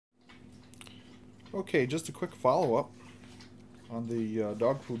Okay, just a quick follow-up on the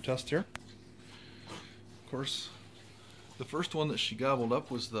dog food test here. Of course, the first one that she gobbled up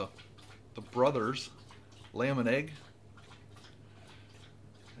was the Brothers lamb and egg.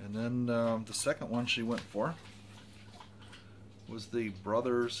 And then the second one she went for was the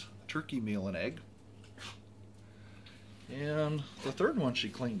Brothers turkey meal and egg. And the third one she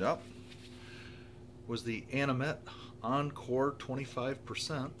cleaned up was the Animet Encore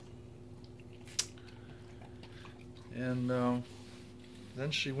 25%. And then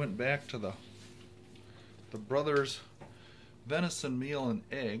she went back to the Brothers venison meal and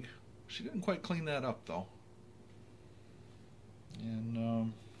egg. She didn't quite clean that up though.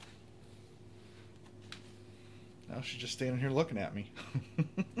 And now she's just standing here looking at me.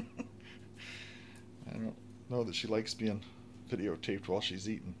 I don't know that she likes being videotaped while she's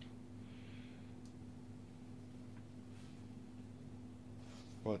eating.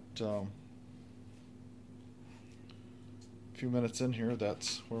 But a few minutes in here,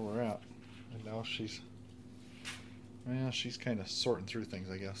 that's where we're at. And now she's kind of sorting through things,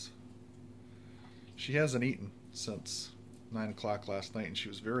 I guess. She hasn't eaten since 9 o'clock last night, and she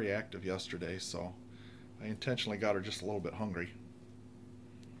was very active yesterday, so I intentionally got her just a little bit hungry.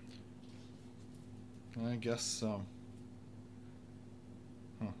 I guess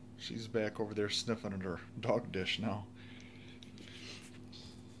she's back over there sniffing at her dog dish now.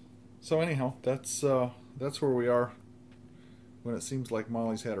 So anyhow, that's where we are when it seems like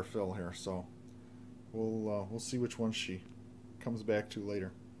Molly's had her fill here. So we'll see which one she comes back to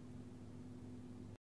later.